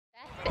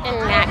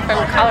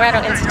from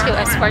Colorado Institute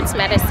of Sports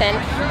Medicine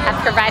have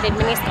provided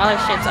many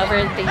scholarships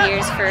over the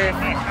years for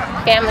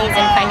families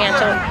in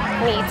financial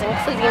needs,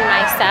 including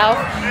myself.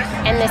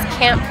 And this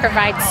camp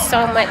provides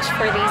so much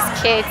for these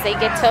kids. They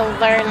get to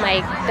learn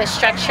like the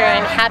structure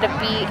and how to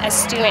be a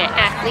student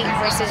athlete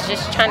versus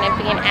just trying to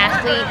be an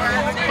athlete.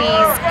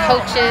 These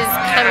coaches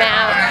come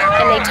out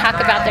and they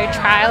talk about their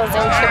trials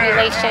and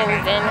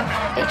tribulations, and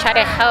they try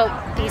to help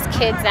these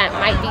kids that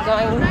might be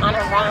going on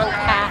a wrong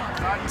path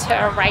to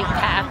a right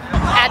path.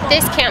 At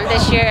this camp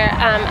this year,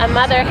 a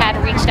mother had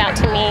reached out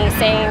to me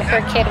saying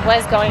her kid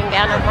was going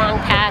down a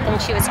wrong path and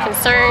she was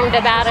concerned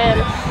about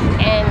him,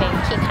 and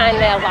he kind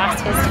of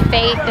lost his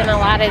faith in a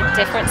lot of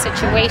different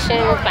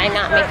situations by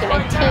not making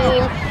a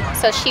team.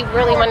 So she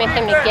really wanted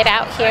him to get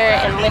out here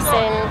and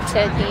listen to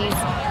these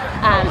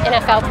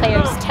NFL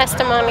players'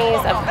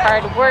 testimonies of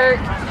hard work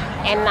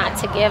and not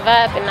to give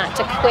up and not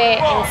to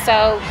quit. And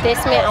so this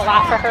meant a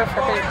lot for her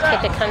kid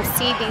to come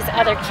see these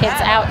other kids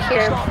out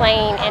here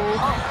playing and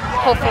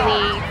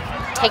hopefully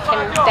take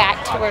him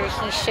back to where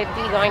he should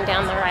be, going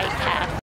down the right path.